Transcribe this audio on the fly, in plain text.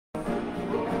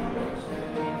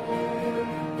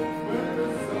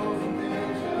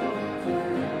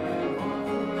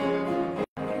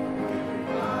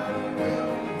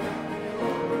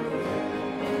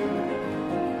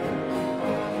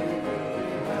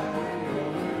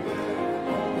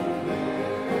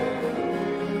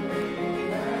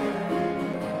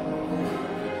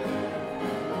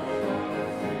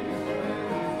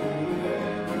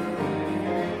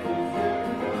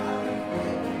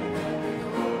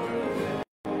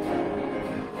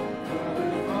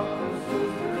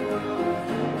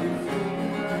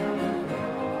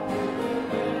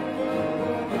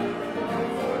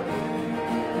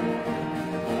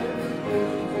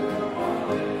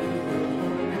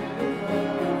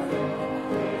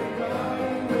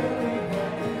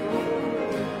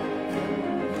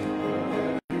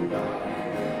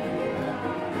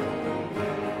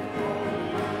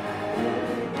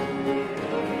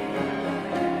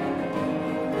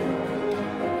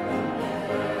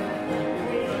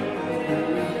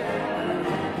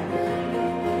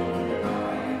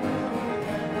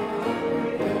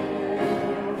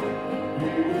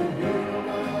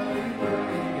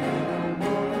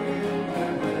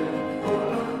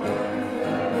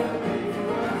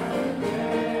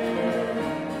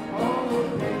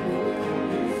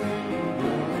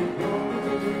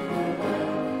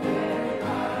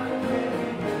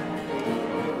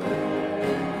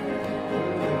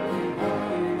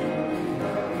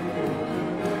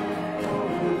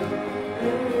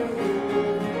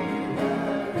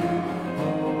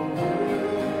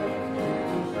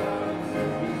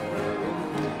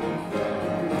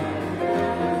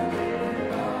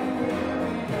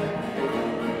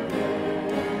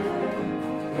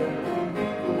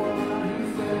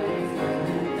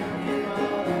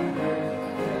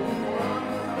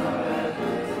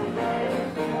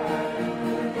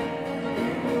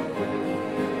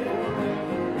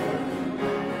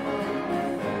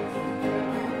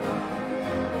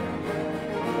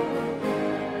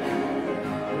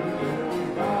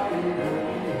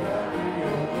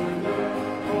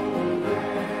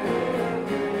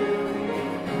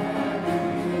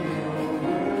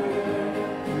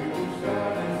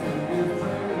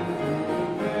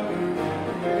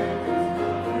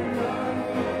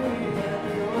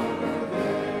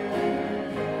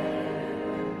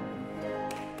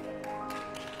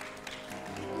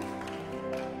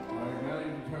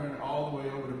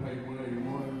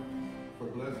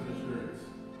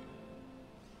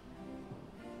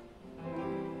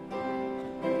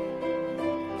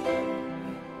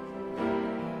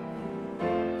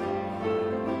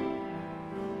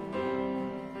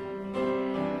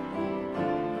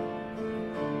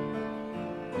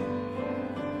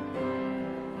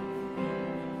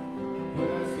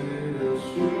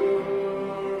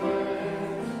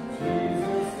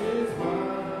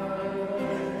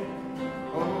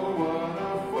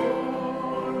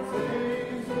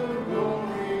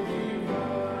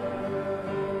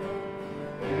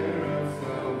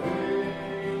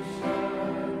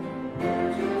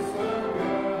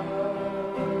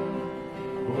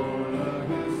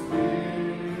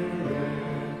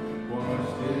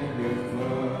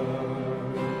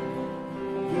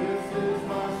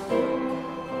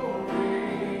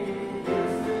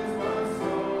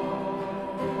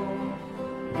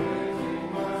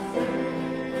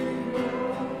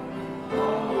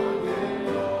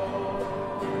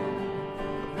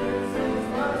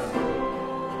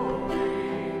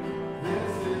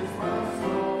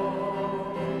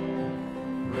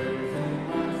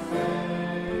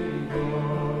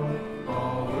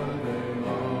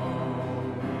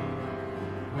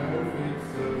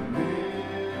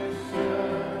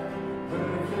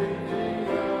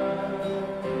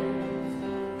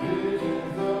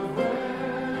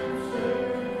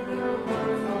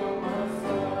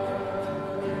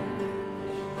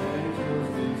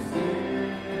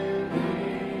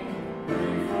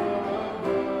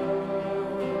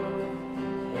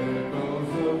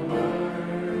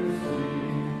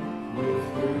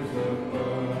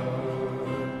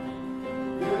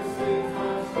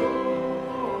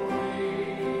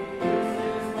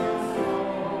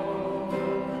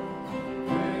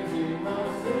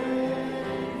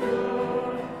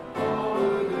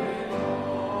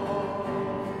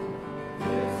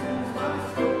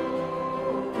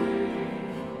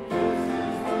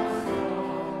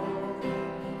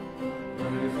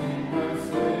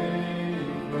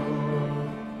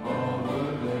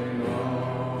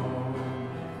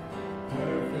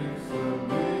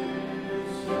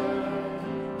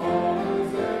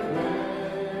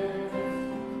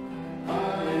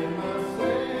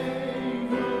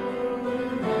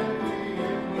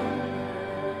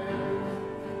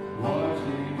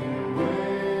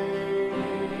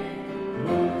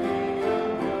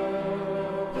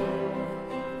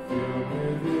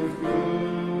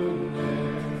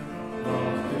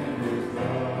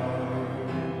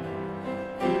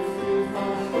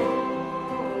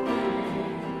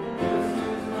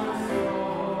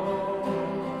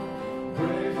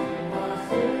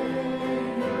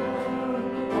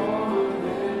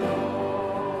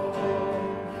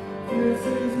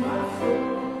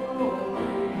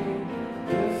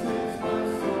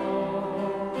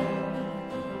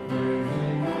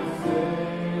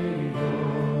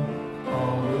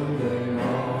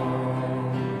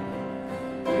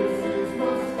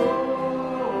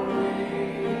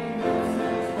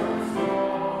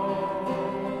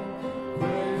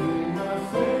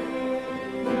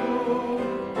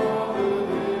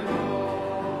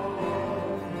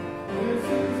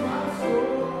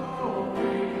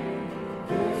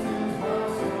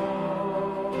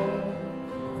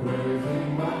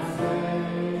praising my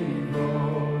Savior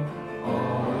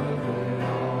all the day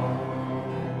long.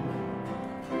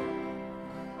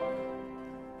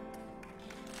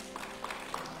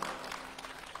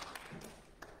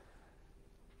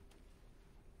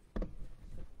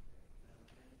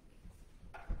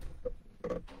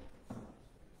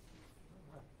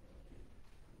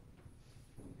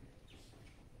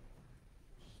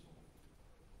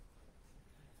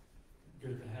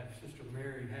 Good to have Sister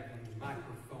Mary having the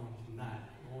microphone tonight.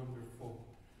 Wonderful.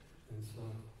 And so,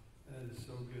 that is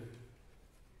so good.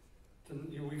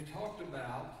 We've talked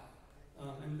about,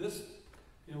 and this,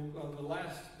 the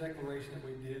last declaration that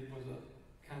we did was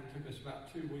kind of took us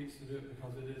about 2 weeks to do it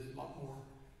because it is a lot more,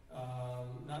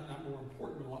 not more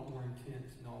important, but a lot more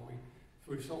intense and all.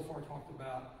 We've so far talked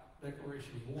about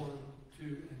Declaration 1,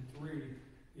 2, and 3.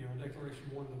 Declaration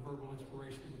 1, the verbal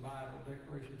inspiration of the Bible.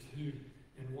 Declaration 2,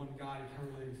 in one God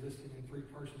eternally existing in three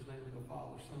persons, namely the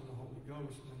Father, Son, and the Holy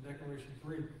Ghost. And then Declaration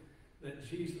 3, that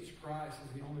Jesus Christ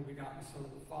is the only begotten Son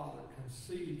of the Father,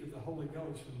 conceived of the Holy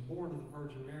Ghost and born of the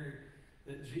Virgin Mary,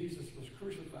 that Jesus was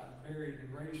crucified, buried,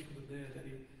 and raised from the dead, that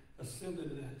he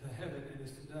ascended to heaven and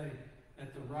is today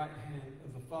at the right hand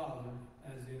of the Father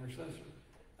as the intercessor.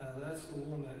 That's the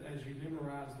one that, as you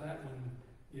memorize that one,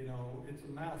 it's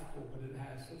a mouthful, but it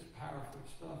has such powerful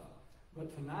stuff.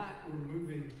 But tonight we're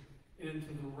moving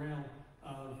into the realm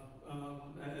of,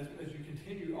 as you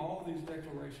continue, all these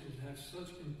declarations have such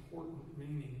important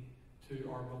meaning to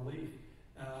our belief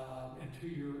and to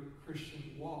your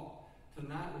Christian walk.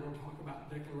 Tonight we're going to talk about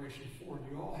Declaration 4.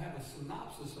 You all have a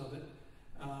synopsis of it,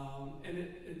 and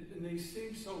they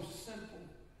seem so simple,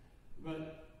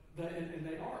 but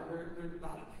they are. They're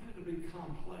not intended to be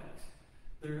complex.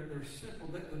 They're simple.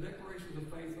 The declarations of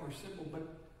faith are simple, but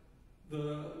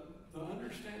the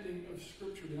understanding of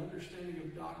Scripture, the understanding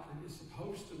of doctrine is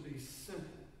supposed to be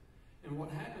simple. And what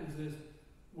happens is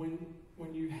when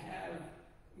you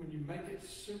make it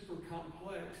super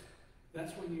complex,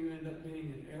 that's when you end up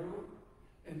being in error,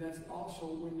 and that's also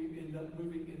when you end up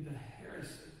moving into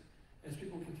heresy, as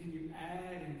people continue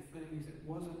adding things that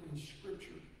wasn't in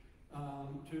Scripture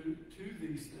to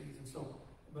these things. And so,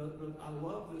 but I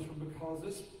love this one because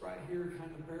this right here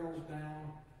kind of barrels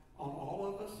down on all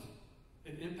of us.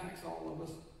 It impacts all of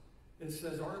us. It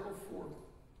says, Article 4.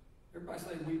 Everybody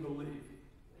say, we believe.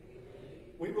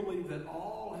 We believe that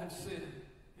all have sinned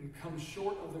and come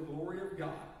short of the glory of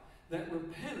God, that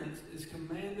repentance is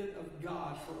commanded of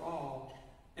God for all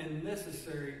and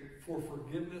necessary for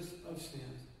forgiveness of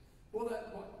sins. Well,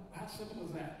 how simple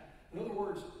is that? In other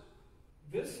words,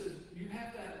 you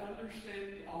have to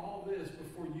understand all this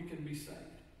before you can be saved.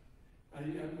 I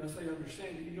say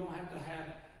understand it. You don't have to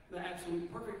have the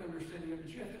absolute perfect understanding of it.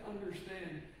 You have to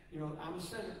understand, I'm a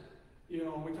sinner. We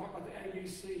talk about the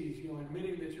ABCs,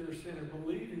 admitting that you're a sinner,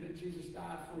 believing that Jesus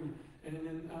died for you, and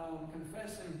then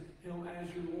confessing Him as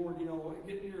your Lord,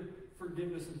 getting your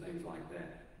forgiveness and things like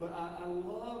that. But I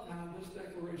love how this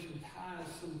declaration ties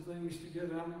some things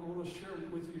together. I want to share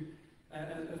with you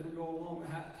as we go along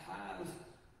how it ties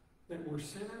that we're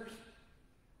sinners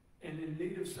and in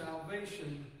need of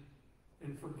salvation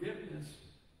and forgiveness,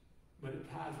 but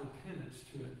it ties repentance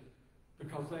to it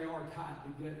because they are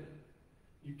tied together.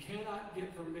 You cannot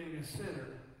get from being a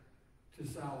sinner to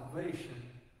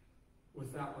salvation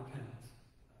without repentance.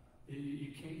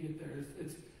 You can't get there.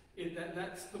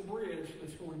 That's the bridge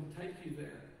that's going to take you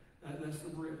there. That's the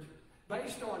bridge.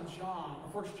 Based on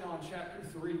 1 John chapter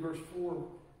 3, verse 4,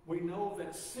 we know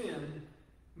that sin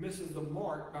misses the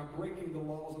mark by breaking the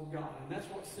laws of God. And that's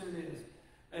what sin is.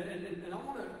 And I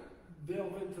want to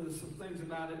delve into some things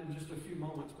about it in just a few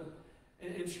moments. But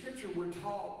in Scripture, we're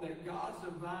taught that God's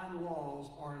divine laws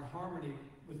are in harmony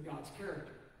with God's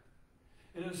character.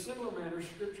 And in a similar manner,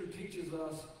 Scripture teaches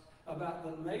us about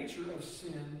the nature of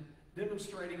sin,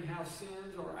 demonstrating how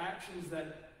sins are actions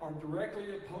that are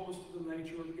directly opposed to the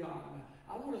nature of God.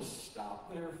 Now, I want to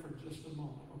stop there for just a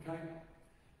moment, okay?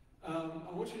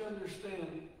 I want you to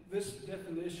understand this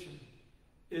definition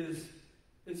is,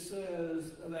 it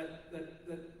says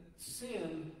that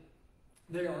sin,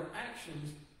 they are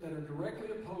actions that are directly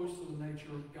opposed to the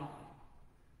nature of God.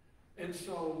 And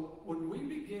so when we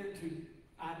begin to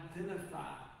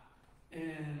identify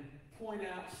and point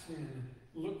out sin,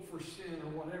 look for sin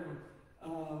or whatever,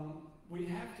 we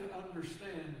have to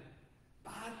understand,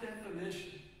 by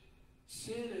definition,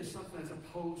 sin is something that's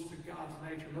opposed to God's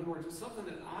nature. In other words, it's something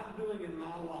that I'm doing in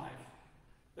my life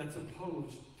that's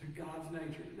opposed to God's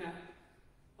nature. Now,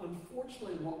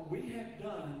 unfortunately, what we have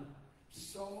done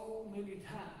so many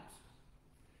times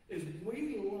is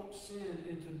we lump sin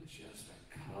into just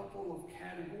a couple of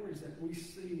categories that we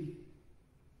see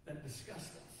that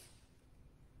disgust us.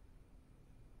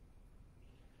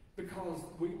 because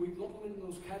we lump into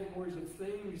those categories of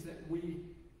things that we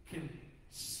can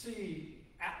see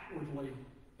outwardly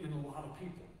in a lot of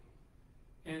people.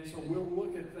 And so we'll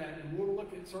look at that, and we'll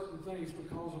look at certain things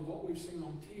because of what we've seen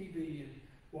on TV and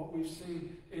what we've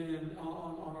seen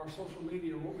on our social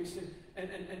media, what we've seen. And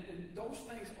those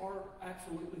things are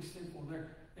absolutely sinful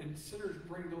there. And sinners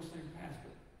bring those things past.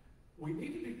 But we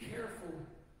need to be careful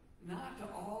not to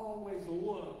always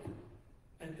look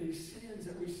at these sins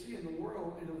that we see in the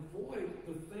world and avoid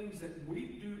the things that we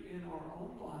do in our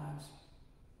own lives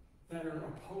that are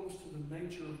opposed to the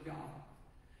nature of God.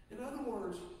 In other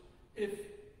words, if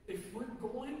we're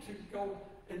going to go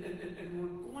and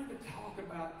we're going to talk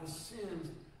about the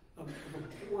sins of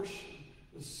abortion,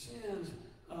 the sins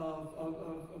of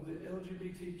the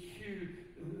LGBTQ,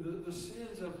 the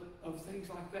sins of things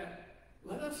like that,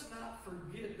 let us not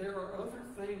forget there are other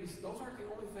things. Those aren't the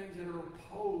only things that are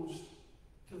opposed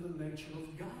to the nature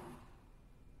of God.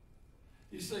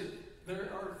 You see,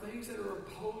 there are things that are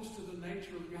opposed to the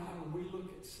nature of God when we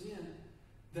look at sin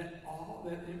that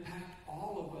impact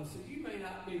all of us. And you may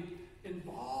not be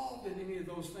involved in any of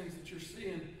those things that you're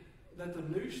seeing that the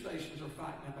news stations are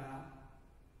fighting about.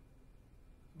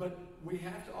 But we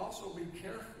have to also be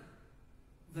careful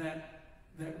that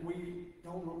we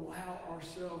don't allow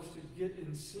ourselves to get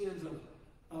in sins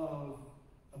of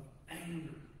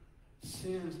anger,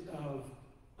 sins of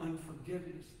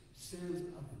unforgiveness, sins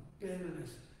of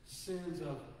bitterness, sins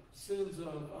of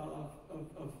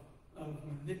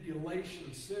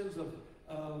manipulation, sins of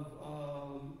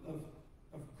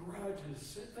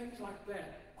grudges, things like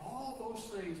that. All those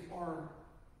things are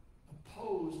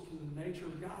opposed to the nature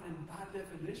of God, and by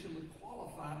definition would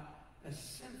qualify as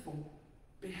sinful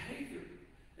behavior.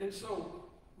 And so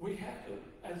we have to,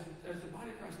 as the body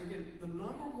of Christ, again, the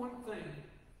number one thing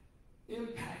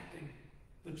impacting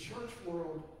the church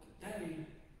world today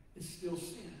is still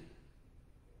sin.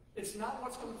 It's not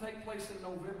what's going to take place in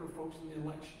November, folks, in the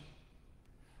election.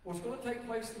 What's going to take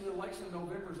place in the election in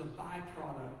November is a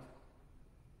byproduct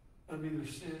of either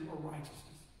sin or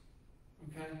righteousness.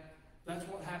 Okay? That's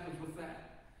what happens with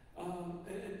that.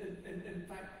 And in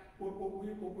fact,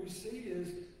 what we see is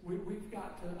we've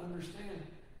got to understand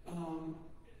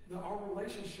that our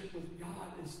relationship with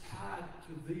God is tied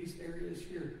to these areas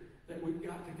here, that we've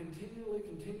got to continually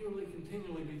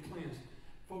be cleansed.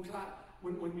 Folks,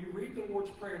 when you read the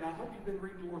Lord's Prayer, and I hope you've been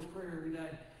reading the Lord's Prayer every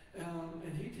day,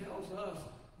 and He tells us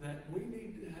that we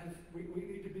need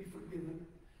to be forgiven.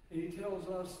 And He tells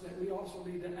us that we also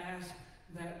need to ask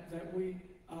that we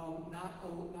not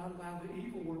allow the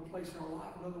evil one place in our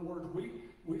life. In other words,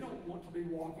 we don't want to be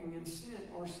walking in sin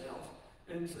ourselves.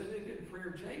 And so the prayer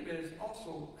of Jabez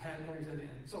also brings that in.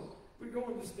 So we go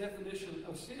into this definition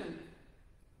of sin.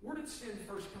 Where did sin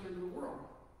first come into the world?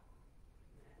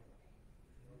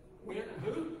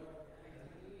 Who?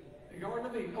 The Garden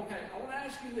of Eden. Okay, I want to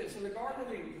ask you this. In the Garden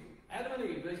of Eden, Adam and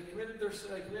Eve, they committed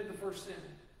the first sin.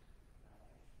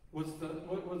 Was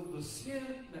the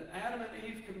sin that Adam and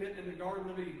Eve committed in the Garden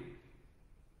of Eden?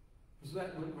 Was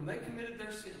that when they committed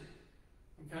their sin?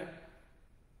 Okay?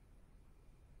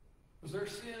 Was their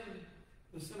sin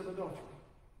the sin of adultery?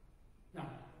 No.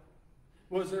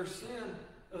 Was their sin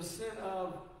a sin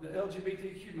of the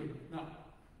LGBTQ movement? No.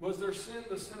 Was their sin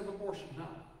the sin of abortion? No.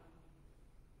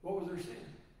 What was their sin?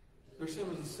 Their sin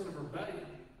was the sin of rebellion.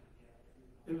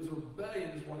 It was rebellion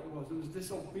is what it was. It was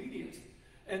disobedience.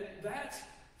 And that's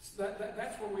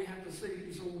where we have to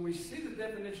see. So when we see the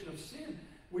definition of sin,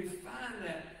 we find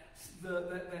that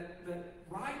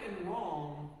right and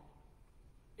wrong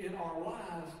in our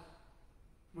lives,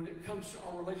 when it comes to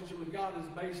our relationship with God, is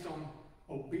based on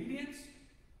obedience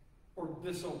or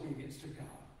disobedience to God.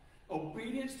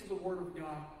 Obedience to the Word of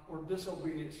God or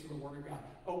disobedience to the Word of God.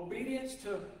 Obedience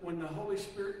to when the Holy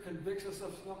Spirit convicts us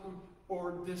of something,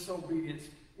 or disobedience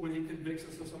when He convicts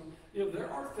us of something. You know, there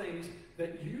are things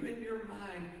that you in your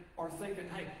mind are thinking,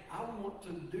 hey, I want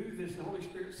to do this. The Holy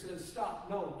Spirit says, stop.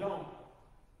 No, don't.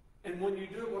 And when you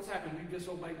do it, what's happened? You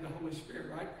disobeyed the Holy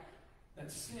Spirit, right?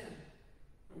 That's sin.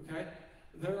 Okay?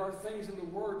 There are things in the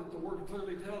Word that the Word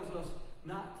clearly tells us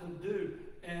not to do.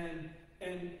 And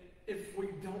if we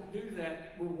don't do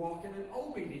that, we're walking in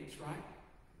obedience, right?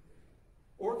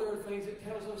 Or there are things it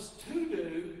tells us to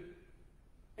do,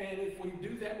 and if we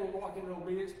do that, we're walking in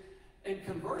obedience. And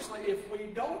conversely, if we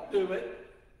don't do it,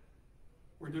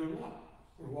 we're doing what?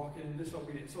 We're walking in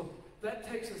disobedience. So that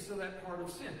takes us to that part of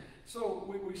sin. So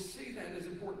we see that as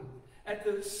important. At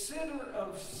the center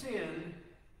of sin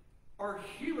are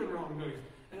human wrongdoings.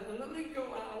 And let me go,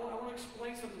 I want to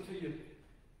explain something to you.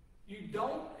 You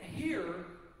don't hear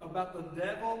about the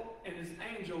devil and his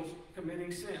angels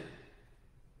committing sin.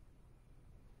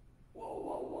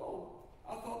 Whoa.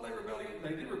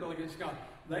 they did rebel against God.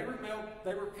 They rebelled,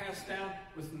 they were cast down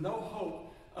with no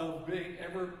hope of being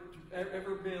ever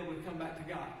being able to come back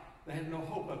to God. They had no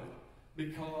hope of it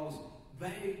because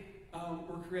they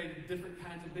were created different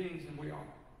kinds of beings than we are.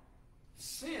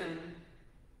 Sin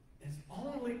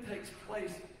only takes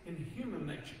place in human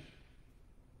nature.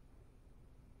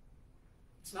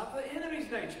 It's not the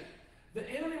enemy's nature. The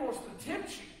enemy wants to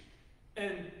tempt you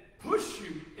and push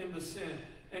you into sin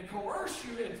and coerce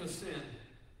you into sin.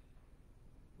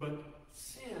 But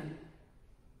sin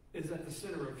is at the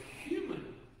center of human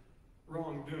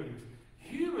wrongdoings,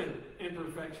 human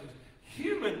imperfections,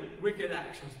 human wicked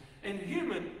actions, and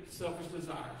human selfish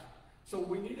desires. So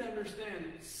we need to understand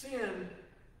sin,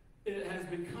 it has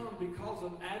become because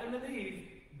of Adam and Eve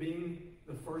being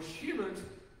the first humans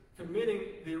committing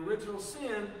the original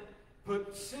sin,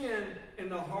 put sin in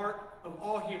the heart of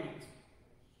all humans.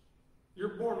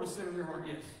 You're born with sin in your heart,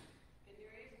 yes. And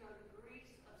there is no degrees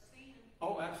of sin.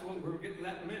 Oh, absolutely. We'll get to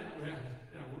that in a minute.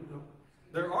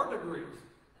 There are degrees.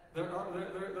 There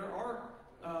are.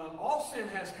 All sin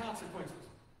has consequences,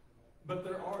 but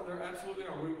there absolutely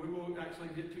are. We will actually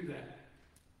get to that.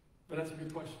 But that's a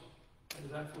good question. That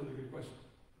is absolutely a good question.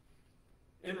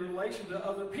 In relation to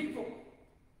other people,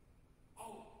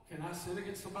 can I sin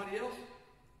against somebody else?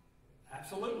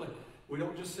 Absolutely. We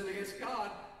don't just sin against God,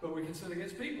 but we can sin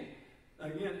against people.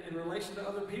 Again, in relation to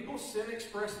other people, sin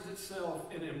expresses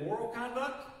itself in immoral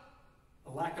conduct, a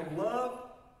lack of love,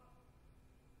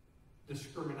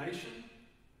 discrimination,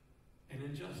 and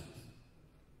injustice.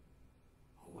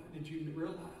 Did you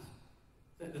realize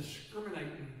that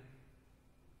discriminating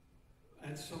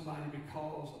at somebody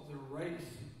because of their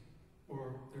race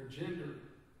or their gender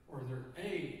or their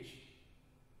age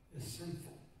is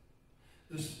sinful?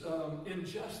 This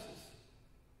injustice.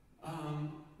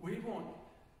 We want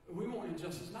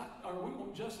injustice, we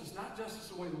want justice, not justice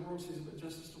the way the world sees it, but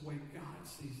justice the way God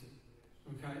sees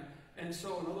it. Okay? And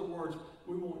so, in other words,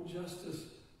 we want justice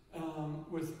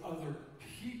with other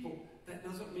people. That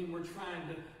doesn't mean we're trying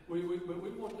to, but we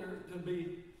want there to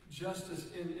be justice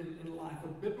in life, a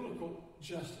biblical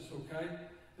justice, okay?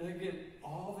 And again,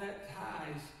 all that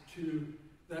ties to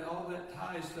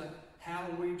how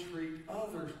we treat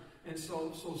others. And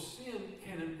so sin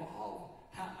can involve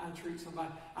how I treat somebody.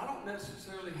 I don't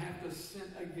necessarily have to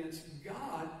sin against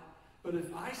God, but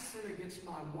if I sin against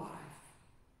my wife,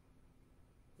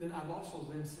 then I've also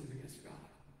then sinned against God.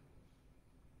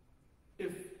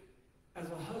 If, as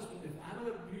a husband, if I'm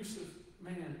an abusive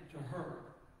man to her,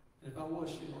 and if I was,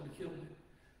 she'd already killed me.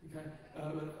 Okay?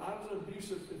 But if I was an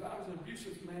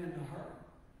abusive man to her,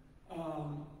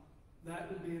 that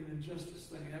would be an injustice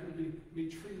thing. That would be me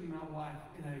treating my wife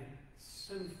in a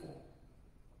sinful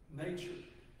nature.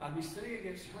 If I'd be sinning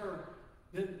against her,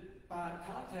 then by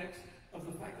context of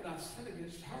the fact that I've sinned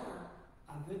against her,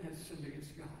 I then have sinned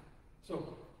against God.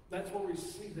 So that's where we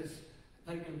see this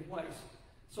taking place.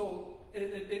 So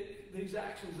these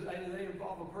actions, they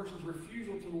involve a person's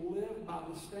refusal to live by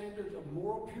the standards of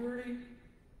moral purity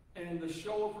and the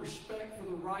show of respect for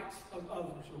the rights of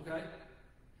others, okay?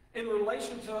 In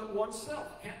relation to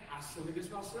oneself, can I sin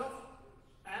against myself?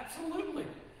 Absolutely.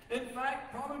 In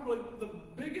fact, probably the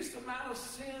biggest amount of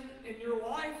sin in your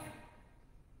life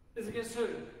is against who?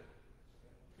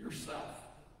 Yourself.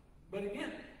 But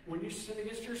again, when you sin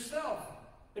against yourself,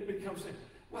 it becomes sin.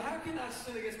 Well, how can I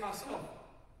sin against myself?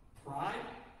 Pride.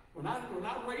 When I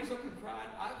raise up in pride,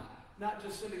 I've not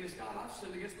just sinned against God, I've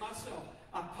sinned against myself.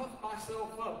 I puff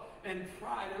myself up and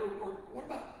pride. Or what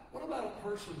about a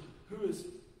person who is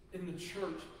in the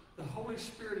church? The Holy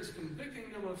Spirit is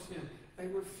convicting them of sin. They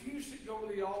refuse to go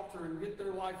to the altar and get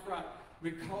their life right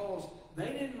because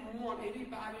they didn't want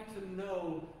anybody to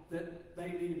know that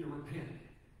they needed to repent.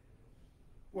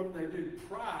 What did they do?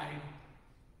 Pride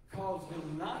caused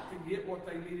them not to get what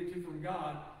they needed to from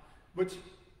God, which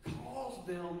caused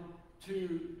them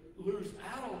to lose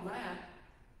out on that.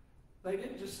 They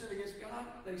didn't just sin against God,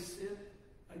 they sinned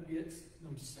against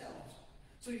themselves.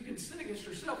 So you can sin against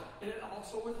yourself, and it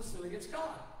also is a sin against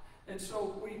God. And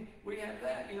so we have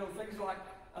that, things like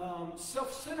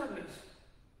self-centeredness.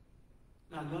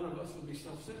 Now, none of us would be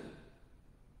self-centered.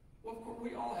 Well, of course,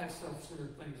 we all have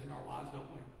self-centered things in our lives, don't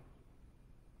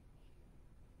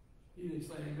we? You didn't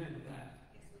say amen to that.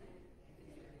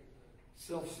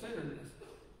 Self-centeredness.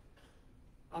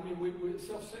 I mean,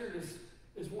 self-centeredness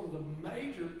is one of the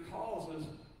major causes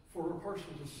for a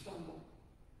person to stumble.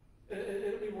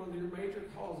 It'll be one of your major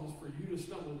causes for you to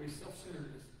stumble, be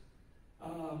self-centeredness.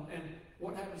 And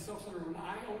what happens to self-centered? When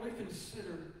I only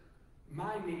consider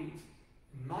my needs,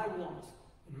 and my wants,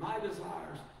 and my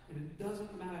desires, and it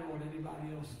doesn't matter what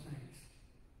anybody else thinks,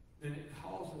 then it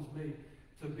causes me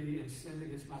to be and sin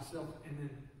against myself and then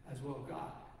as well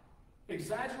God.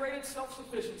 Exaggerated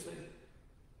self-sufficiency.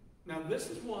 Now this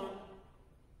is one,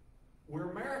 we're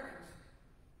Americans.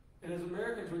 And as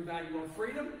Americans, we value our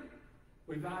freedom.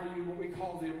 We value what we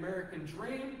call the American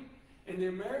dream. And the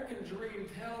American dream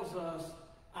tells us,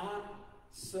 I'm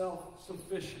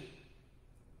self-sufficient.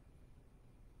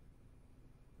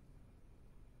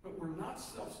 But we're not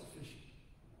self-sufficient.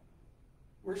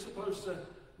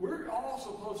 We're all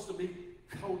supposed to be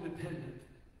codependent.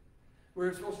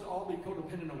 We're supposed to all be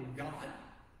codependent on God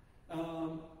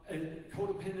and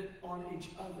codependent on each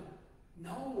other.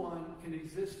 No one can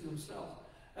exist in themselves.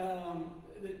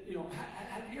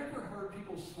 Have you ever heard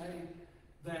people say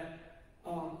that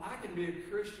I can be a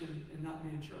Christian and not be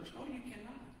in church? No, you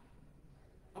cannot.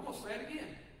 I'm going to say it again.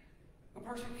 A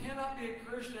person cannot be a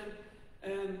Christian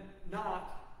and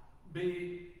not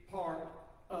be part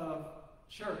of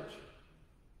church.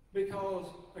 Because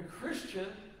a Christian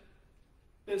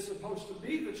is supposed to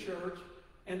be the church,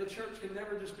 and the church can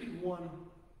never just be one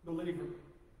believer.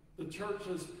 The church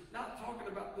is not talking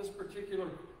about the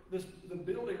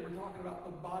building, we're talking about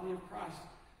the body of Christ.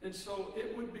 And so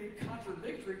it would be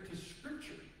contradictory to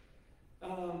Scripture.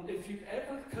 If you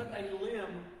ever cut a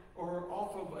limb or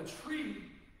off of a tree,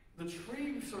 the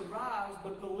tree survives,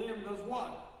 but the limb does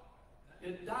what?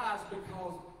 It dies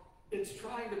because it's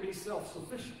trying to be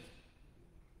self-sufficient.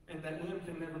 And that limb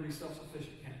can never be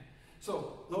self-sufficient, can it?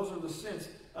 So those are the sins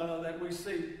that we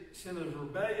see. Sin as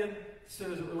rebellion,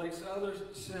 sin as it relates to others,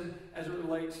 sin as it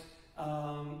relates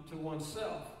to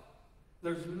oneself.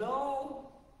 There's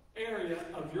no area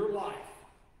of your life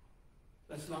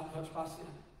that's not touched by sin.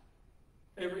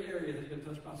 Every area has been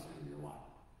touched by sin in your life.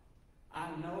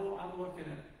 I know I'm looking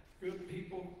at good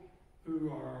people who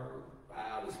are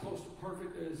about as close to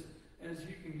perfect as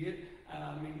you can get.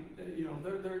 I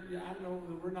know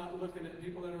that we're not looking at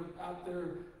people that are out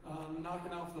there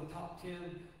knocking off the top 10,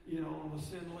 on the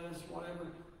sin list, whatever.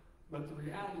 But the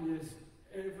reality is,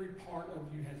 every part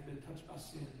of you has been touched by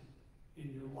sin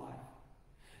in your life.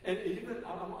 And even,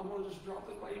 I'm going to just drop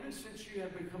this by, even since you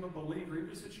have become a believer,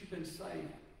 even since you've been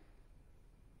saved,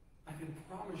 I can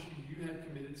promise you have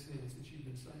committed sin since you've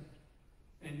been saved.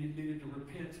 And you've needed to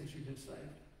repent since you've been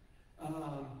saved.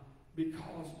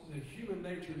 Because the human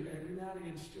nature every now and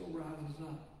again still rises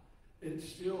up. It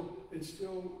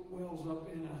still wells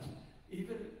up in us.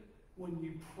 Even when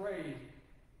you pray,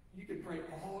 you could pray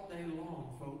all day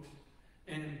long, folks.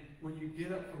 And when you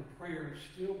get up from prayer,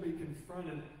 still be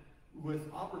confronted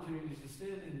with opportunities to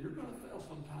sin, and you're going to fail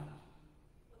sometimes.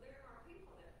 Well, there are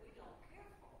people that we don't care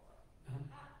for. I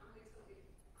understand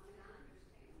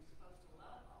we're supposed to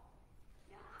love all.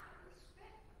 Now, I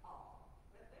respect all.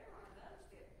 But there are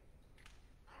those that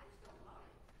I just don't like.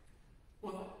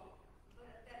 Well,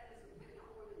 But that doesn't mean I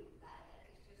don't want any bad.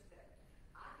 It's just that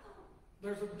I don't.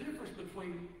 there's a difference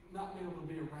between not being able to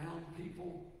be around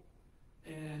people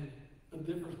and the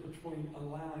difference between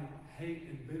allowing hate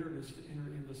and bitterness to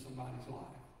enter into somebody's life.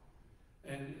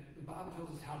 And the Bible tells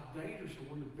us how dangerous the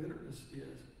word of bitterness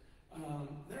is.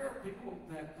 There are people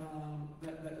that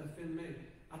offend me.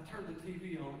 I turn the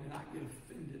TV on and I get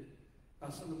offended by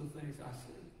some of the things I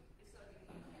see.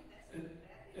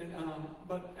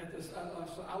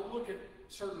 So I look at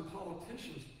certain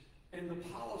politicians and the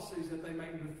policies that they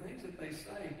make and the things that they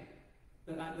say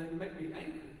that make me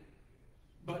angry.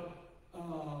 But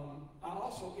I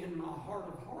also, in my heart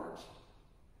of hearts,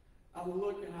 I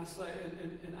look and I say,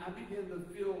 and I begin to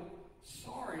feel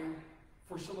sorry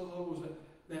for some of those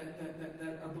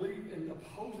that I believe in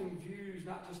opposing views,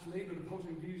 not just to me, but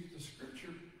opposing views to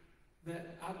Scripture,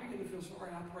 that I begin to feel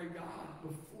sorry. I pray, God,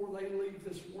 before they leave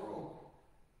this world,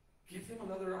 give them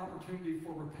another opportunity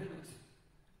for repentance.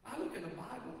 I look in the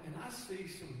Bible and I see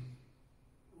some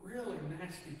really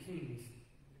nasty kings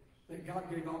that God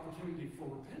gave opportunity for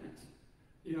repentance.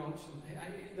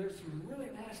 There's some really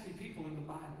nasty people in the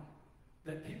Bible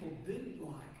that people didn't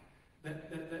like,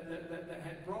 that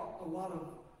had brought a lot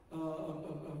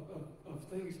of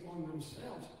things on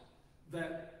themselves,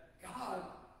 that God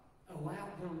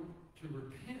allowed them to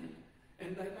repent,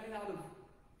 and they may not have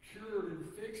cured and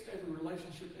fixed every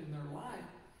relationship in their life.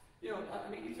 You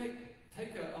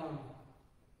take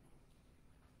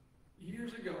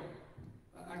years ago,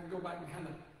 I can go back and kind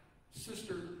of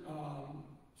Sister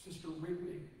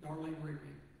Rigby, Darlene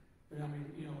Rigby.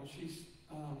 She's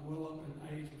well up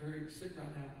in age, very sick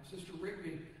right now. Sister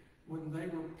Rigby, when they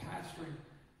were pastoring,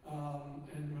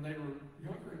 and when they were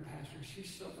younger in pastoring, she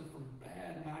suffered from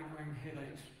bad migraine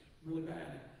headaches, really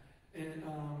bad.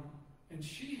 And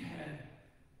she had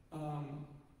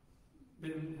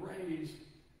been raised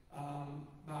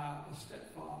by a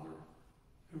stepfather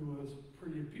who was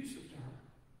pretty abusive to her.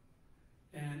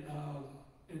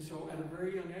 and so at a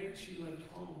very young age, she left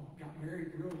home, got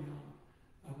married real young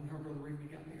when her brother Regan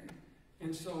got married.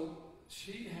 And so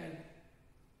she had,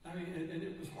 and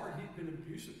it was hard. He'd been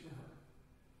abusive to her.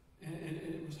 And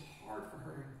it was hard for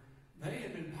her. They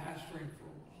had been pastoring for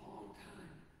a long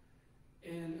time.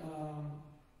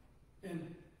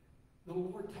 And the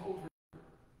Lord told her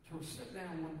to sit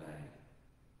down one day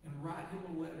and write him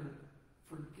a letter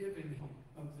forgiving him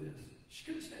of this. She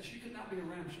couldn't stand, she could not be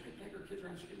around. She couldn't take her kids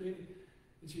around. She couldn't read it.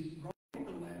 And she wrote him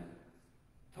a letter,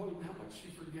 told him how much she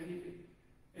forgave him.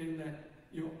 And that,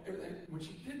 when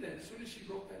she did that, as soon as she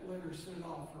wrote that letter, sent it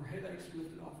off, her headaches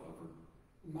lifted off of her,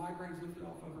 migraines lifted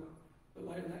off of her. But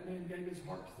later, that man gave his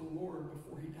heart to the Lord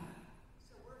before he died.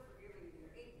 So we're forgiving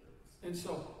their ignorance. And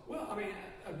so,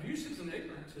 abuse isn't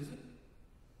ignorance, is it?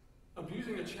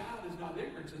 Abusing a child is not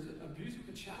ignorance, is it? Abusing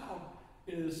a child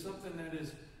is something that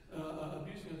is,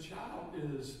 abusing a child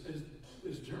is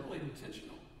generally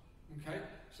intentional. Okay?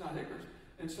 It's not ignorance.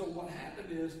 And so what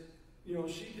happened is,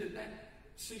 she did that.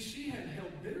 See, she had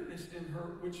held bitterness in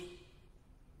her, which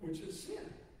is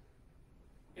sin.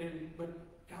 But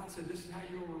God said, this is how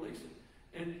you'll release it.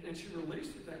 And she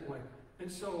released it that way.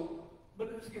 And so, but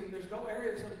again, there's no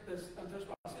areas that's untouched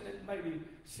by sin. It may be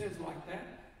sins like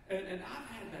that. And I've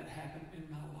had that happen in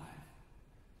my life.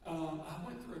 I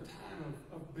went through a time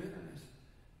of bitterness.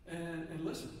 And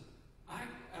listen, I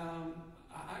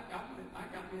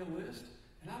got me a list,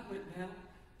 and I went down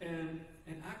and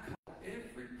I called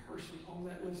every person on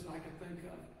that list that I could think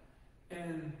of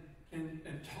and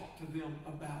talked to them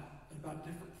about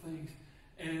different things.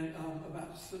 And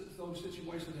about those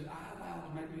situations that I allowed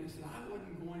to make me, and said I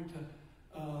wasn't going to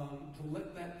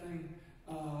let that thing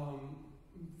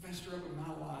fester up in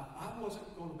my life. I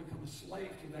wasn't going to become a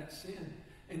slave to that sin.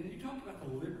 And you talk about the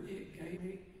liberty it gave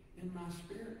me in my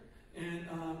spirit, and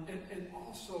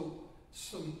also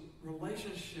some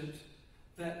relationships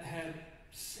that had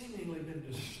seemingly been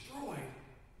destroyed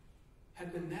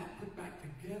have been now put back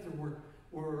together,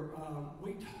 where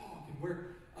we talk and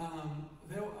where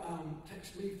they'll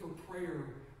text me for prayer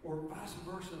or vice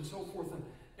versa and so forth.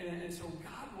 And so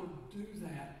God will do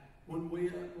that when we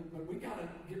got to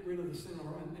get rid of the sin.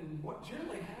 And what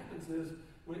generally happens is,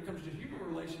 when it comes to human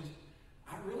relations,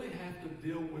 I really have to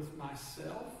deal with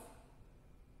myself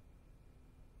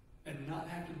and not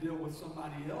have to deal with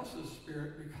somebody else's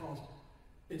spirit, because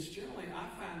it's generally, I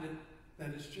find it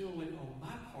that it's generally on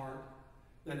my part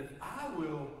that if I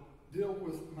will deal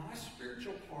with my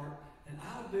spiritual part, and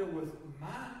I'll deal with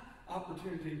my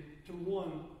opportunity to,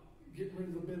 one, get rid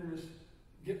of the bitterness,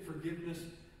 get forgiveness,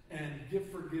 and give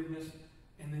forgiveness,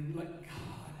 and then let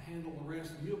God handle the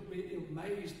rest. And you'll be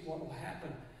amazed what will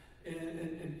happen,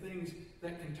 and things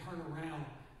that can turn around.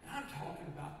 And I'm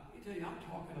talking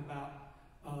about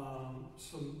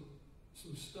some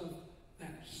stuff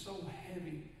that's so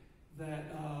heavy that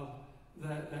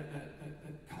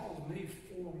caused me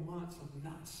 4 months of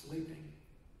not sleeping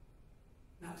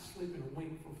a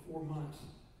wink for 4 months.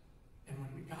 And when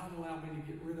God allowed me to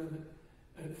get rid of it,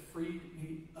 it freed me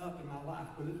up in my life.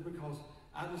 But it's because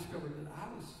I discovered that I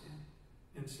was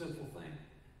in sinful thing.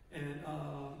 And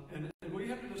we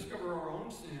have to discover our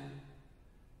own sin.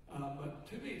 But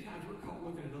too many times we're caught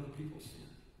looking at other people's sin.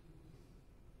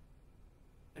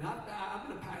 And I've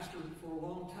been a pastor for a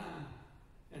long time.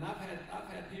 And I've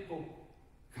had people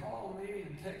call me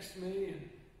and text me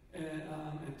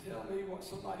and tell me what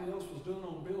somebody else was doing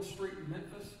on Bill Street in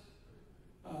Memphis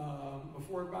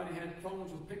before everybody had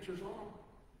phones with pictures on them.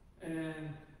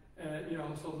 And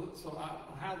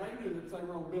how they knew that they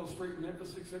were on Bill Street in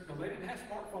Memphis, except because they didn't have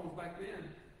smartphones back then,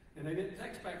 and they didn't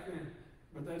text back then.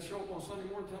 But they'd show up on Sunday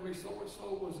morning and tell me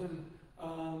so-and-so was in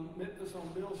Memphis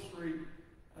on Bill Street,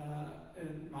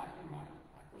 and Mike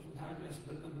wasn't how this,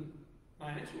 but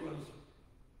my answer was,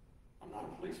 I'm not a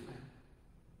policeman.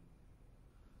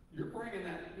 You're bringing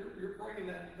that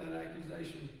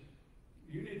accusation.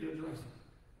 You need to address it.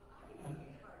 Well, I can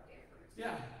forgive our difference.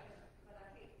 Yeah. But I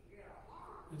can't forget our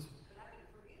harm. But I can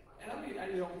forgive our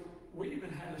And we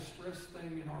even had a stress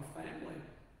thing in our family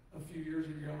a few years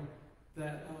ago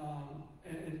that,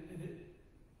 and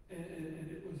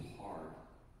it was hard.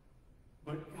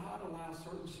 But God allows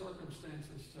certain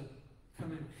circumstances to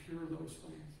come and cure those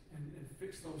things and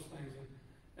fix those things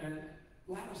and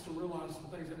allowed us to realize some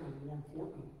things that were more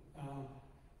important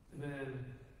than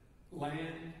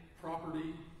land,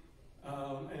 property,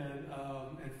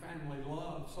 and family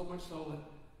love. So much so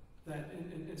that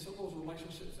in some of those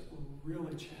relationships that were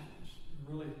really challenged,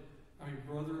 really,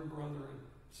 brother and brother and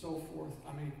so forth.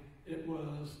 It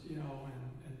was, there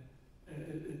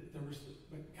was,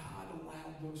 but God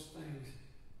allowed those things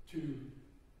to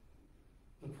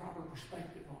the proper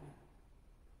perspective on it.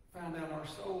 found out our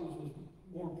souls was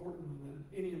more important than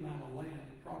any amount of land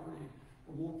and property,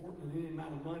 or more important than any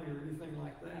amount of money or anything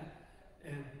like that.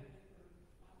 And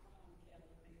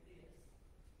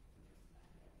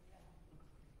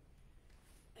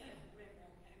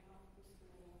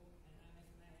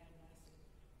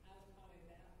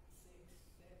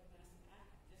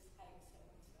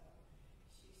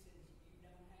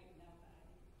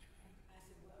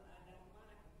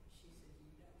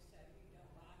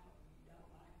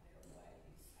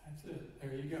that's it.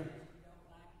 There you go.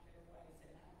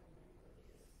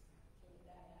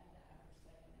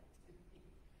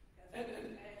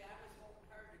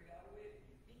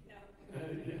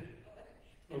 Yeah.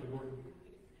 Brother Gordon.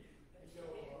 So,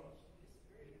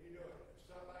 you know, if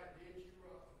somebody did you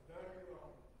wrong, done you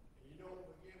wrong, and you don't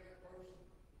forgive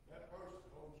that person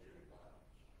holds you in bondage.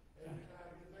 Every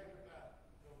time you think about,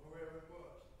 whoever it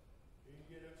was, and you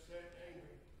get upset and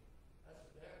angry, that's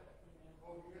the devil.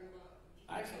 Hold you in bondage.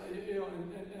 Actually,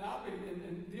 and I'll be,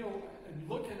 and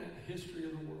looking at the history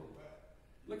of the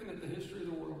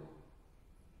world,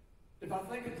 if I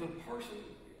think of the person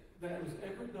that has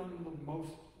ever done the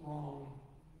most wrong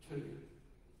to you,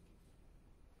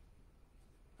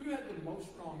 who had the most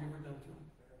wrong ever done to him?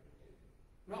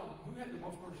 No, who had the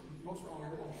most wrong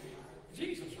ever done to him?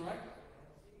 Jesus, right?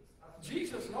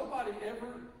 Jesus, nobody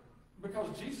ever,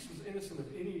 because Jesus was innocent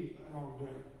of any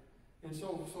wrongdoing. And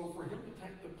so for him to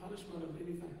take the punishment of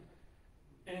anything,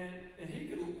 and he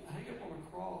could hang up on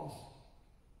a cross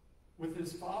with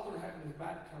his Father having his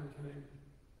back turned to him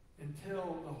and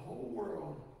tell the whole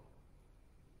world,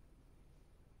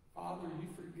 Father, you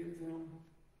forgive them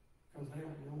because they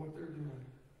don't know what they're doing.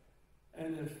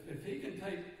 And if he can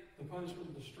take the punishment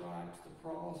of the stripes, the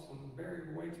cross, and bear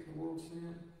the weight of the world's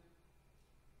sin,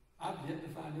 I've yet to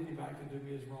find anybody can do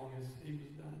me as wrong as he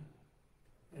was done.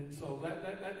 And so that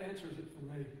answers it for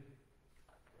me.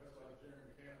 That's like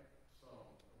Jeremy Camp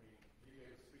song. I mean, he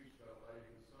gave a speech about a lady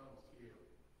whose son was killed,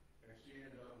 and she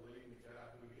ended up leading the guy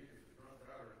who hit her, the drunk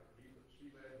driver. She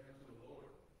led him to the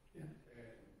Lord. Yeah.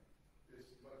 And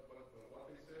but what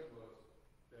they said was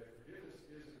that forgiveness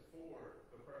isn't for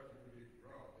the person who did you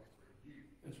wrong; it's for you.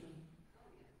 That's right.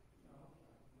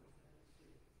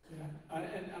 Yeah.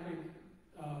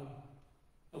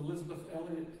 Elizabeth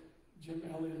Elliot, Jim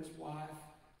Elliot's wife,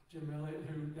 Jim Elliot,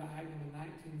 who died in the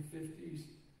 1950s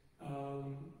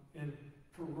in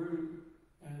Peru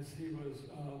as he was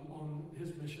on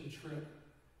his mission trip.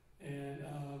 And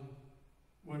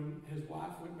when his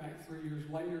wife went back 3 years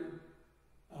later,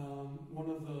 one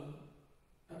of the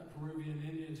Peruvian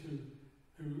Indians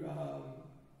who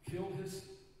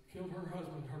killed her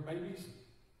husband, her baby's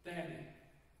daddy,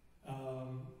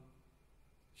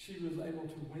 she was able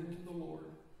to win to the Lord.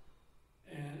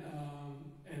 And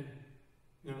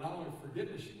not only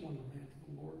forgiveness, she won the man to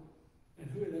the Lord. And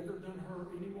who had ever done her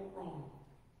any more wrong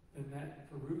than that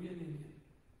Peruvian Indian?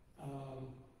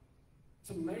 It's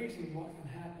amazing what can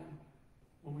happen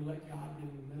when we let God get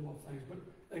in the middle of things. But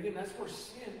again, that's where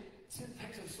sin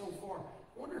takes us so far.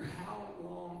 I wonder how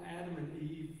long Adam and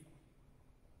Eve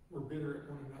were bitter at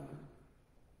one another.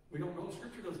 We don't know.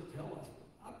 Scripture doesn't tell us.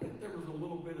 I bet there was a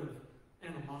little bit of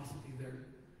animosity there.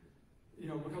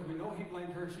 Because we know he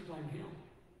blamed her, she blamed him.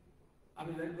 I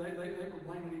mean, they were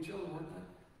blaming each other, weren't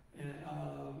they?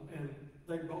 And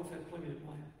they both had plenty of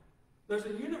blame. There's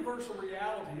a universal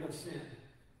reality of sin.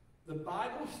 The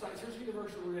Bible states, here's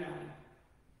universal reality.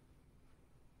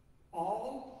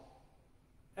 All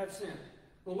have sinned.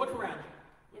 Well, look around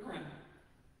you. Look around you.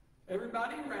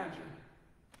 Everybody around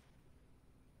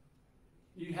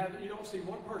you. You don't see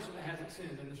one person that hasn't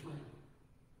sinned in this room.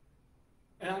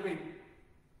 And I mean,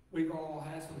 we've all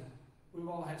had some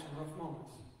rough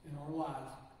moments in our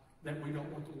lives that we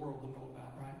don't want the world to know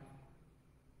about, right?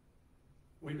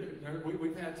 We do.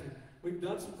 We've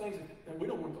done some things that we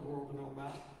don't want the world to know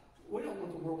about. We don't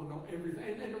want the world to know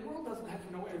everything. And the world doesn't have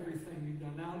to know everything you've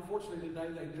done. Now, unfortunately, today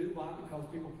they do. Why? Because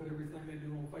people put everything they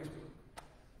do on Facebook.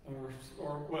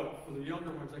 Or for the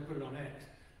younger ones, they put it on X.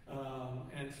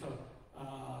 And so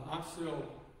I'm still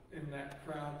in that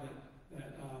crowd that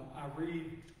I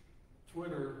read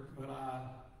Twitter, but I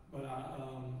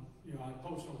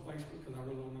post on Facebook because I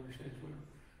really don't understand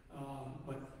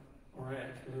Twitter, or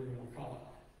X, whatever you want to call it.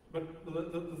 But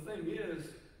the thing is,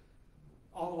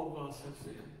 all of us have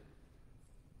sinned,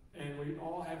 and we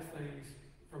all have things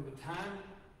from the time.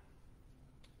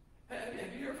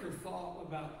 Have you ever thought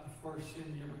about the first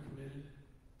sin you ever committed?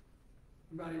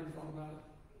 Anybody ever thought about it?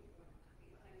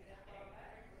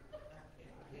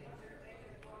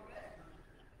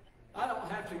 I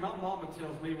don't have to. My mama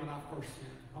tells me when I first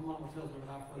sinned. My mama tells me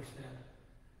when I first sinned.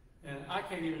 And I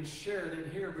can't even share it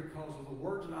in here because of the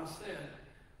words that I said.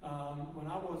 when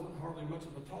I wasn't hardly much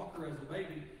of a talker as a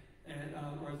baby, and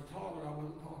or as a toddler, I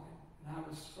wasn't talking. And I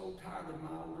was so tired of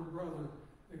my older brother,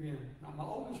 again, not my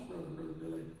oldest brother, Brother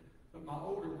Billy, but my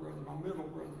older brother, my middle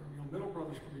brother. Middle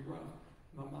brothers can be rough.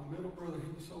 My middle brother,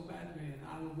 he was so bad to me, and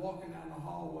I was walking down the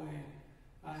hallway, and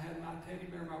I had my teddy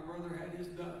bear, my brother had his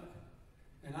duck.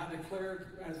 And I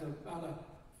declared as about a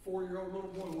 4-year-old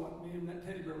little boy what me and that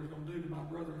teddy bear was going to do to my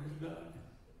brother and his duck.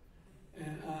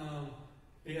 And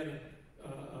he had a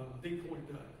decoy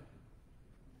duck.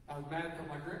 I was mad because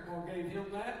my grandpa gave him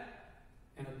that,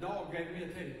 and a dog gave me a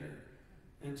teddy bear.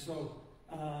 And so,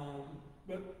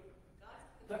 but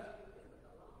that,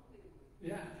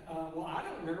 yeah, well, I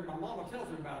don't remember. My mama tells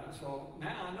me about it, so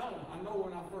now I know. I know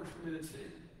when I first committed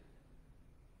sin.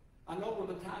 I know when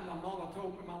the time my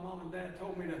mom and dad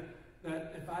told me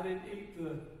that if I didn't eat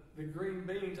the green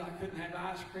beans, I couldn't have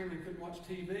ice cream and couldn't watch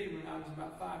TV when I was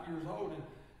about 5 years old, and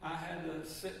I had to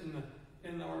sit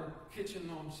in our kitchen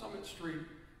on Summit Street,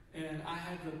 and I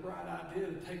had the bright idea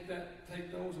to take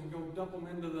those and go dump them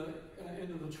into the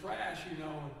trash, and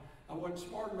I wasn't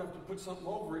smart enough to put something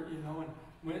over it, and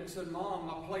went and said, "Mom,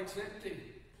 my plate's empty."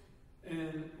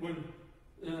 And when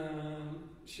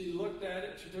she looked at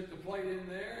it, she took the plate in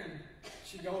there, and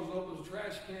she goes over to the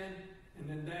trash can, and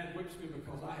then Dad whips me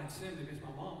because I had sinned against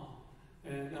my mama,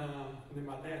 and then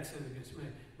my dad sinned against me.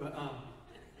 But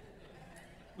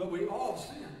we all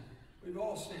sin. We've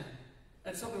all sinned.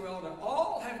 That's something we all do.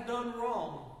 All have done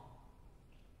wrong.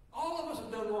 All of us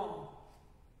have done wrong.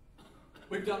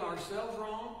 We've done ourselves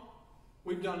wrong.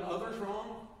 We've done others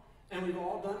wrong. And we've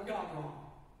all done God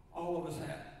wrong. All of us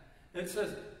have. It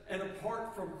says, and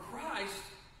apart from Christ,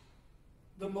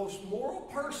 the most moral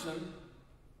person,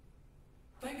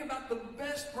 think about the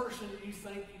best person you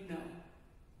think you know.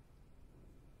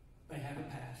 They have a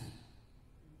past.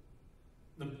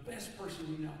 The best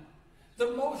person you know.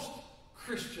 The most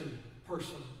Christian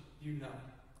person you know.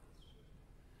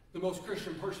 The most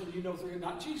Christian person you know through,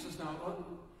 not Jesus now.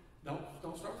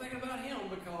 Don't start thinking about him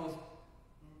because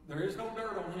there is no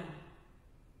dirt on him.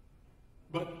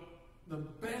 But the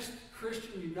best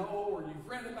Christian you know or you've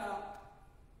read about,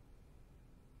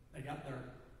 they got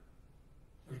dirt.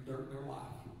 There's dirt in their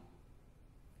life.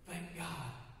 Thank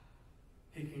God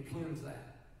he can cleanse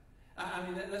that. I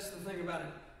mean, that's the thing about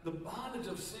it. The bondage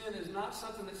of sin is not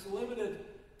something that's limited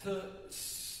to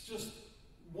just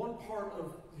one part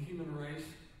of the human race.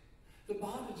 The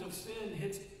bondage of sin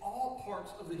hits all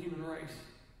parts of the human race.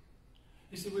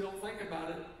 You see, we don't think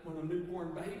about it when a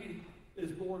newborn baby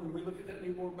is born, and we look at that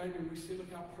newborn baby and we see,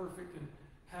 look how perfect and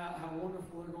how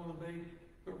wonderful they're going to be.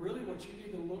 But really what you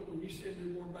need to look, when you see a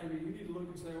newborn baby, you need to look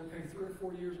and say, okay, 3 or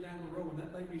 4 years down the road, when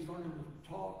that baby's learning to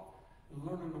talk and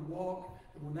learning to walk,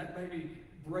 and when that baby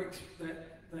breaks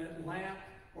that lamp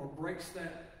or breaks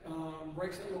that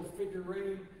little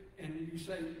figurine, and you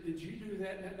say, did you do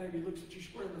that? And that baby looks at you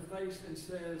square in the face and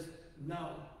says,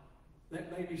 no.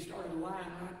 That baby started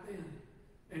lying right then.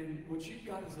 And what you've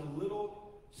got is a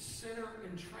little sinner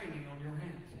in training on your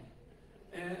hands.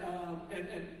 And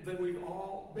then we've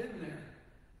all been there.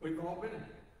 We've all been there.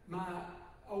 My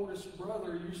oldest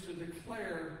brother used to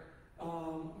declare,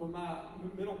 when my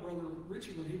middle brother,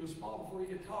 Richie, when he was small, before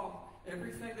he could talk,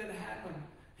 everything that happened,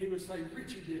 he would say,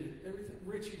 Richie did it. Everything,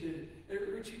 Richie did it.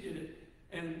 Richie did it.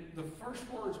 And the first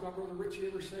words my brother Richie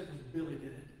ever said was, Billy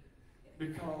did it.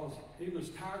 Because he was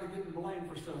tired of getting blamed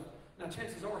for stuff. Now,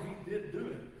 chances are he did do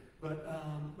it. But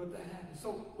that happened.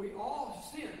 So we all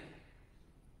sin.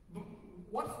 But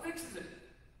what fixes it?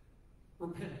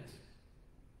 Repentance.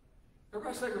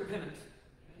 Everybody say repentance.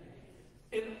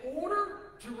 In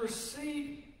order to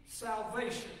receive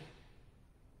salvation.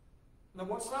 Now,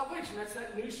 what's salvation? That's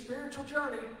that new spiritual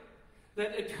journey,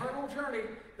 that eternal journey,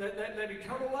 that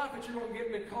eternal life that you're going to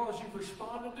get because you've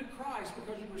responded to Christ,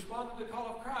 because you've responded to the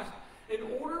call of Christ. In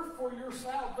order for your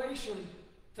salvation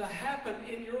to happen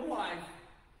in your life,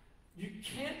 you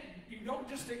don't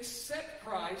just accept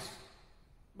Christ,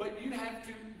 but you have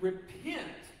to repent.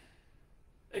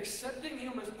 Accepting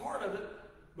him as part of it,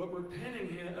 but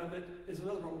repenting of it is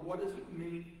another one. What does it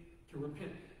mean to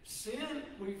repent? Sin,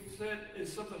 we've said,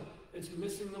 is something, it's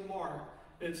missing the mark.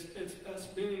 It's us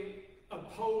being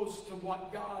opposed to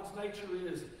what God's nature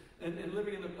is and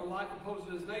living in a life opposed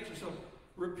to his nature. So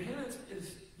repentance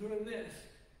is doing this.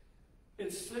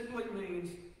 It simply means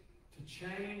to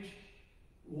change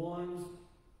one's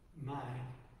mind.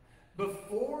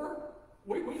 Before,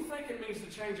 we think it means to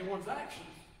change in one's actions.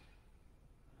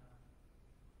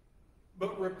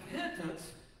 But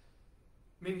repentance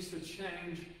means to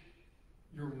change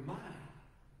your mind.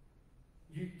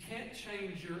 You can't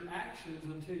change your actions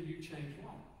until you change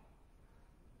what?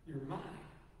 Your mind.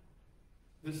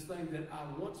 this thing that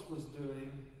I once was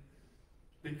doing,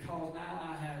 because now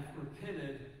I have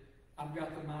repented, I've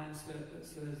got the mindset that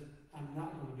says, I'm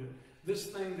not going to do it. This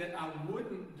thing that I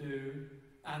wouldn't do,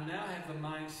 I now have the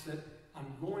mindset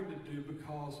I'm going to do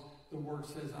because the Word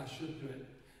says I should do it.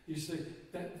 You see,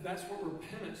 that's what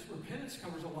repentance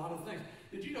covers a lot of things.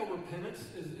 Did you know repentance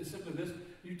is simply this?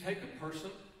 You take a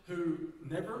person who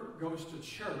never goes to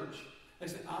church. They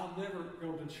say, I'll never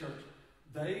go to church.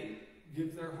 They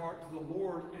give their heart to the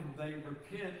Lord and they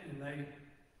repent and they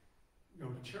go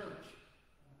to church.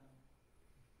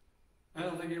 I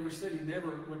don't think he ever said he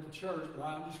never went to church, but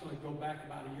I'm just going to go back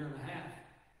about a year and a half.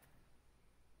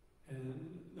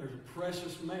 And there's a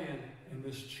precious man in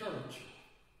this church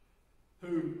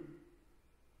who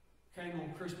came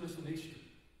on Christmas and Easter.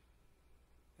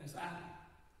 That's Alan.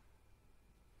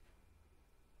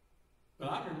 But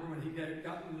I remember when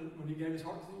he gave his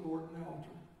heart to the Lord in the altar,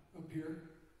 up here,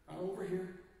 right over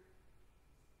here,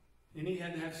 and he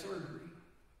had to have surgery.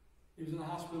 He was in the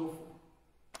hospital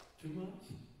for 2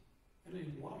 months. I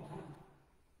mean, a long time.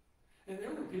 And there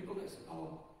were people that said,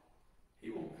 oh, he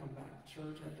won't come back to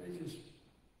church after he just...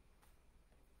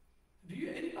 Does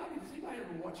anybody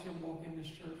ever watch him walk in this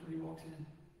church when he walks in?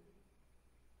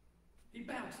 He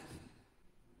bounces.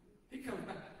 He comes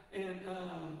back. And,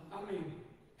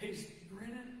 he's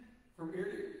grinning from ear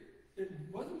to ear. It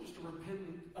wasn't just a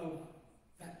repentance of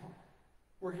that part.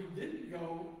 Where he didn't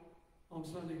go on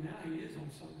Sunday, now he is on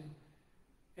Sunday.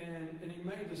 And he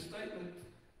made the statement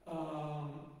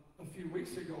a few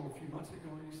months ago,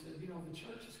 and he said, the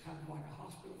church is kind of like a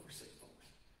hospital for sick folks.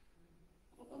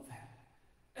 I love that.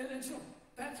 And so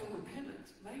that's a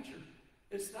repentance nature.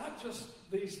 It's not just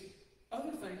these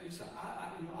other things. You say, I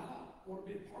don't want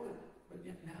to be a part of it, but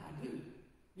yet now I do.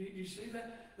 You see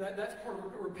that? That's part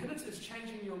of repentance. Is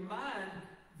changing your mind,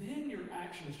 then your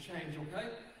actions change, okay?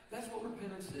 That's what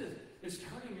repentance is. It's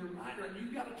turning your mind around.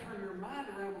 You've got to turn your mind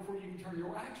around before you can turn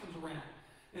your actions around.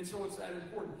 And so it's that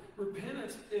important.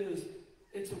 Repentance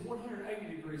it's a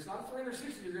 180 degrees. It's not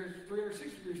 360 degrees.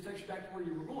 360 degrees takes you back to where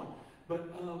you were going. But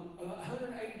a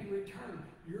 180 degree turn.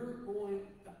 You're going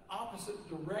the opposite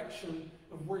direction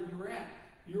of where you're at.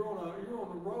 You're on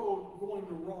the road going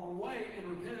the wrong way, and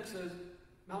repentance says,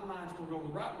 my mind's going to go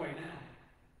the right way now.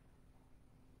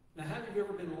 Now, have you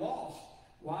ever been lost?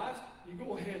 Wives, you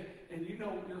go ahead and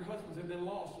your husbands have been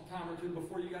lost a time or two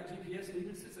before you got GPS, and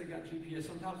even since they got GPS,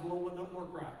 sometimes the little one doesn't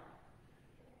work right.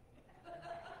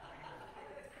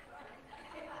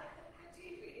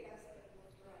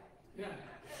 Yeah.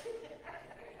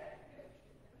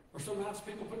 Or sometimes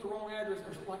people put the wrong address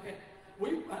or something like that.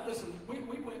 We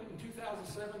went in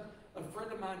 2007. A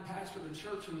friend of mine pastored a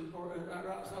church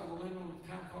outside of Orlando, a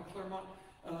town called Claremont.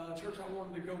 Church I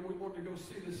wanted to go. We wanted to go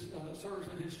see this service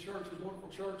in his church. It's a wonderful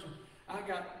church. And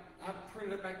I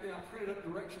printed up back then. I printed up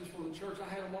directions for the church.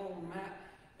 I had them all on the map.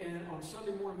 And on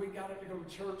Sunday morning, we got up to go to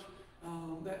church.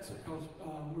 That's because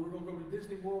we were going to go to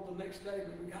Disney World the next day,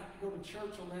 but we got to go to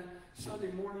church on that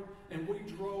Sunday morning, and we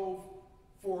drove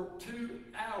for 2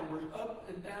 hours up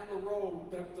and down the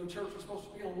road that the church was supposed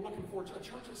to be on, looking for a church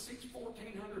that seats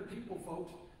 1,400 people,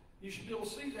 folks. You should be able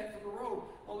to see that from the road,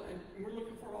 and we're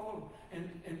looking for all of them.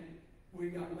 And we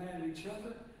got mad at each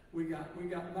other. We got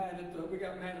mad at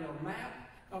our map.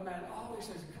 Got mad at all these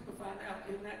things. And come to find out,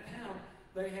 in that town,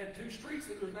 they had 2 streets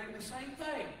that were named the same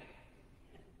thing.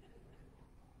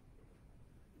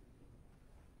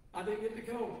 I didn't get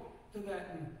to go to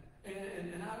that,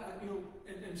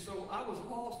 and so I was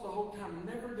lost the whole time.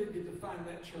 Never did get to find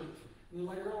that church. And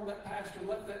later on, that pastor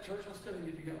left that church. I still didn't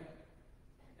get to go.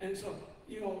 And so,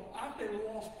 I've been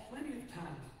lost plenty of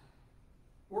times.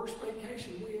 Worst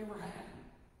vacation we ever had.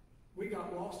 We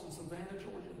got lost in Savannah,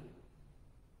 Georgia.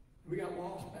 We got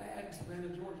lost bad in Savannah,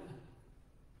 Georgia.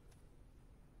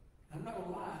 I'm not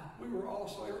gonna lie.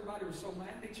 Everybody was so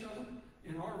mad at each other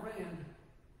in our van.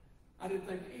 I didn't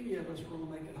think any of us were going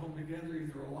to make it home together,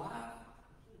 either alive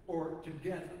or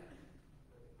together.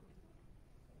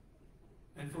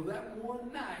 And for that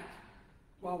one night,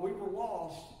 while we were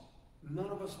lost, none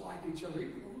of us liked each other,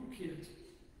 even the little kids.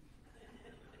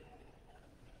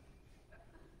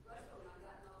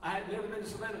 I had never been to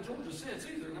Savannah, Georgia since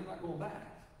either, and I'm not going back.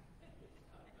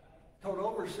 Told the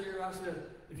overseer, I said,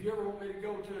 if you ever want me to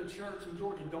go to a church in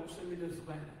Georgia, don't send me to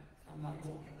Savannah. I'm not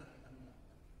going.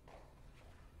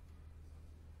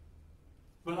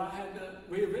 But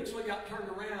we eventually got turned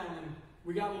around, and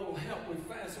we got a little help.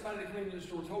 Somebody that came into the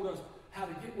store told us how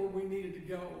to get where we needed to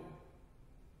go.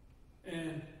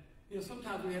 And,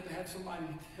 sometimes we have to have somebody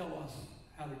tell us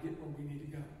how to get where we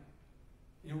need to go.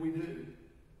 We do.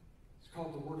 It's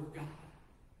called the Word of God.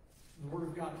 The Word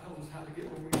of God tells us how to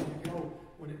get where we need to go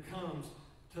when it comes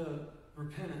to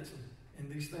repentance and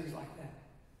these things like that.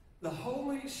 The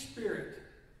Holy Spirit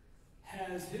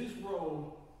has his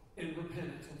role in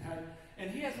repentance, okay?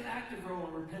 And he has an active role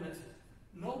in repentance.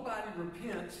 Nobody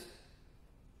repents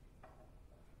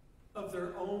of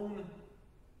their own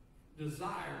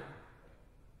desire.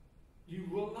 You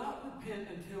will not repent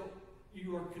until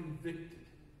you are convicted.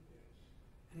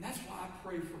 And that's why I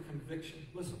pray for conviction.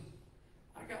 Listen,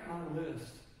 I got my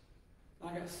list.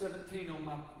 I got 17 on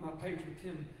my page with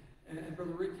Tim and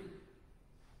Brother Ricky.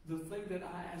 The thing that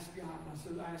I asked God, I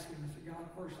said, God,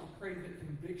 first, I pray that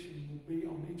conviction will be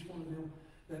on each one of them,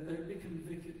 that they'd be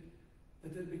convicted,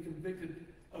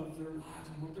 of their lives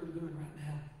and what they're doing right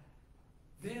now.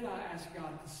 Then I asked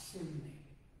God to send me,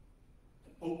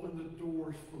 to open the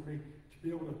doors for me to be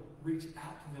able to reach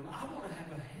out to them. I want to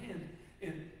have a hand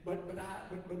in, but I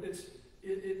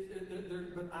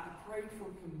pray for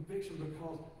conviction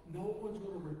because no one's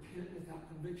going to repent without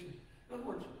conviction. In other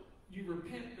words, you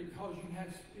repent because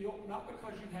not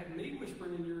because you have me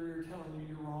whispering in your ear telling you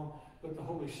you're wrong, but the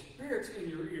Holy Spirit's in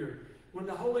your ear. When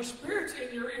the Holy Spirit's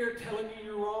in your ear telling you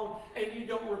you're wrong and you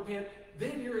don't repent,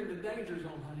 then you're in the danger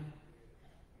zone, honey.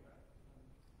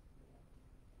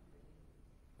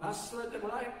 I said that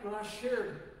when I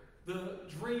shared the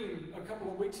dream a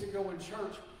couple of weeks ago in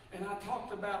church, and I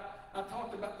talked about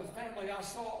the family I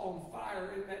saw on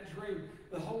fire in that dream.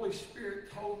 The Holy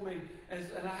Spirit told me, and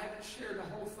I haven't shared the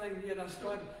whole thing yet,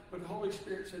 but the Holy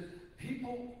Spirit said,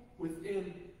 people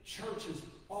within churches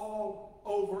all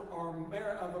over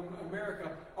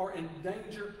America are in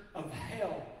danger of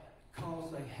hell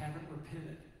because they haven't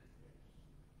repented.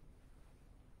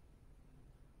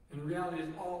 And the reality is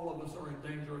all of us are in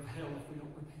danger of hell if we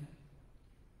don't repent.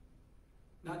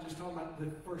 Not just talking about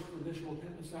the first initial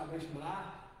repentance and salvation, but I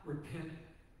repent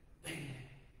daily.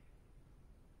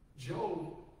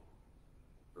 Job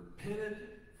repented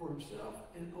for himself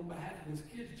and on behalf of his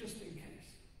kids just in case.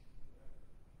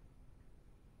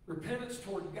 Repentance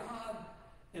toward God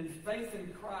and faith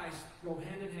in Christ go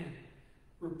hand in hand.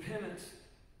 Repentance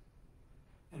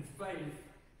and faith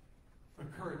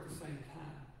occur at the same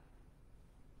time.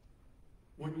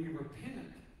 When you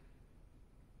repent,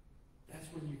 that's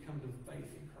when you come to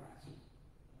faith in Christ.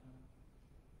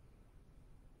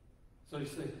 So you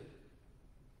see,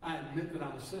 I admit that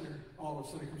I'm a sinner. All of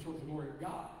sin comes short of the glory of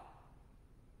God.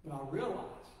 But I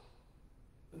realize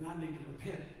that I need to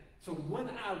repent. So when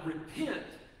I repent,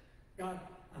 God,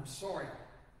 I'm sorry.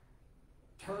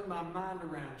 Turn my mind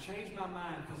around. Change my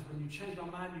mind. Because when you change my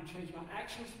mind, you change my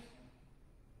actions.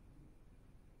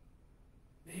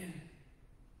 Then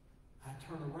I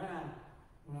turn around.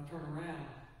 When I turn around,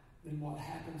 then what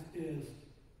happens is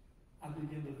I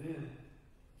begin to then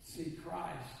see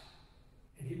Christ,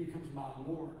 and he becomes my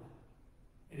Lord,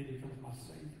 and he becomes my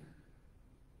Savior.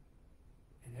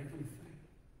 And everything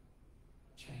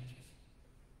changes.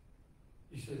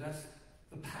 You see, that's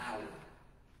the power.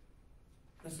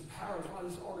 That's the power. That's why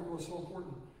this article is so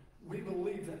important. We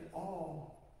believe that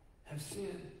all have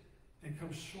sinned and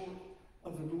come short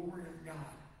of the glory of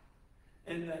God.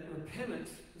 And that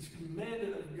repentance is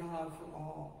commanded of God for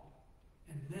all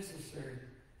and necessary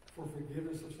for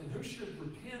forgiveness of sin. Who should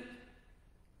repent?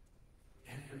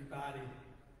 Everybody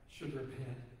should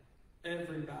repent.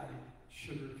 Everybody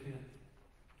should repent.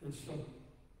 And so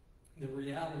the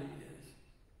reality is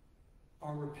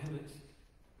our repentance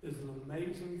is an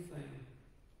amazing thing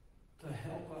to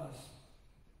help us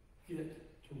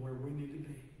get to where we need to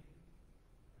be.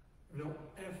 Don't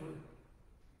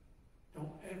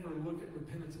ever look at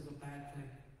repentance as a bad thing.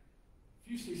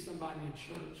 If you see somebody in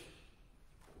church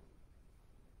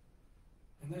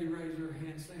and they raise their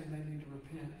hand saying they need to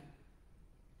repent,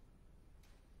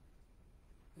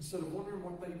 instead of wondering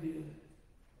what they did,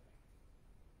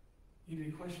 you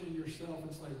need to question yourself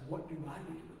and say, what do I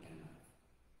need to repent of?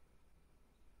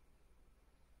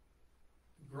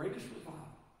 The greatest revival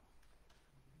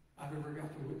I've ever got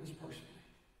to witness personally.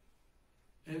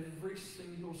 Every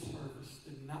single service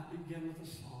did not begin with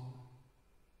a song,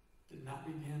 did not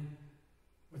begin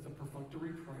with a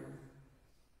perfunctory prayer,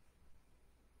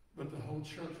 but the whole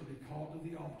church would be called to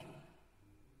the altar,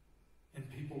 and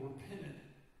people repented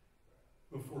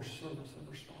before service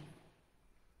ever started.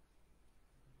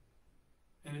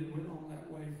 And it went on that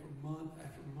way for month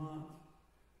after month,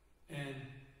 and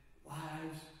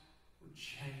lives were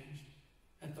changed.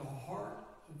 At the heart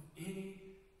of any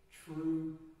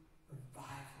true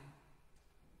revival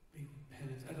be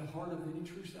repentance. At the heart of any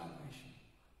true salvation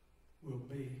will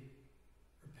be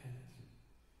repentance.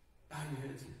 Bow your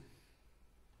heads.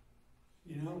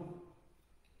 You know,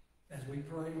 as we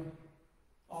pray,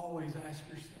 always ask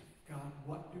yourself, God,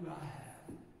 what do I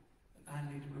have that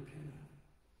I need to repent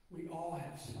of? We all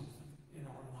have something in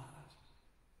our lives.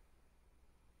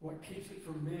 What keeps it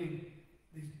from being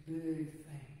these big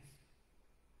things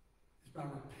is by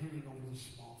repenting over the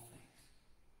small things.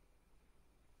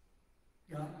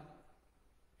 God,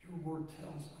 your word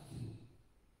tells us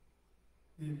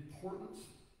the importance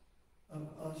of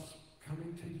us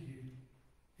coming to you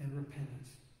in repentance.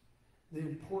 The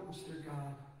importance, dear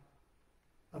God,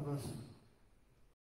 of us